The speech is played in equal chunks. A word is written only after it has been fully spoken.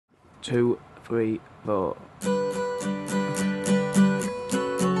2, 3, 4.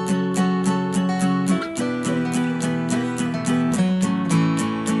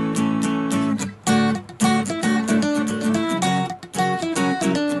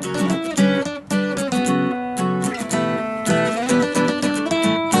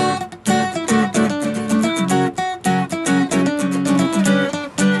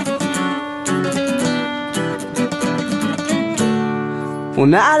 Well,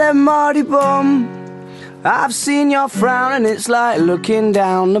 now then, Marty Bum, I've seen your frown, and it's like looking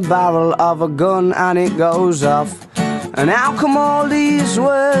down the barrel of a gun and it goes off. And how come all these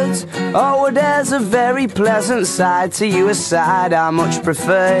words? Oh, well, there's a very pleasant side to you, a side I much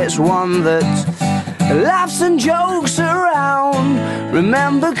prefer. It's one that laughs and jokes around.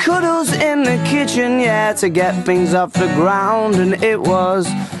 Remember cuddles in the kitchen, yeah, to get things off the ground. And it was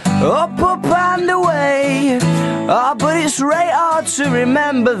up, up and away. Oh, but it's right hard to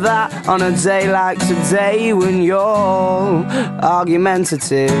remember that on a day like today, when you're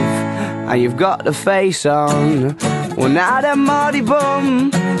argumentative and you've got the face on. Well, now then, Marty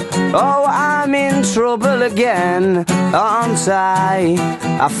Bum, oh, I'm in trouble again, aren't I?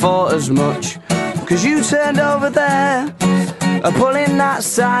 I thought as much, 'cause you turned over there, pulling that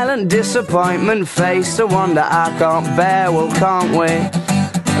silent disappointment face, the one that I can't bear. Well, can't we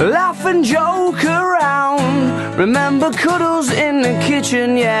laugh and joke around? Remember cuddles in the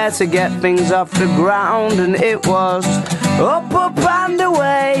kitchen, yeah, to get things off the ground. And it was up, up and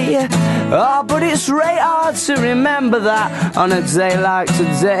away. Oh, but it's right hard to remember that on a day like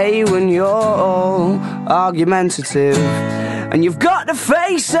today, when you're all argumentative and you've got the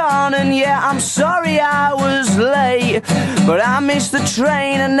face on. And yeah, I'm sorry I was late, but I missed the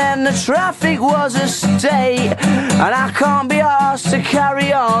train and then the traffic was a state. And I can't be asked to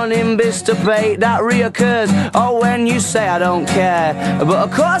carry on in this debate that reoccurs, oh, when you say I don't care. But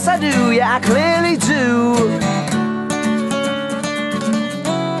of course I do, yeah, I clearly do.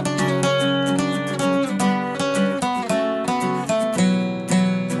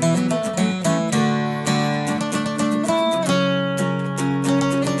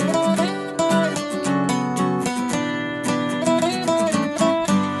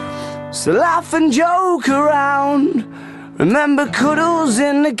 So laugh and joke around. Remember cuddles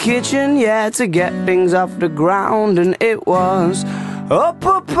in the kitchen, yeah, to get things off the ground. And it was up,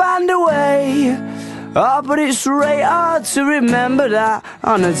 up and away. Oh, but it's right hard to remember that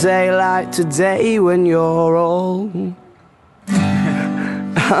on a day like today, when you're all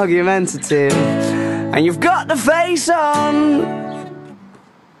argumentative and you've got the face on.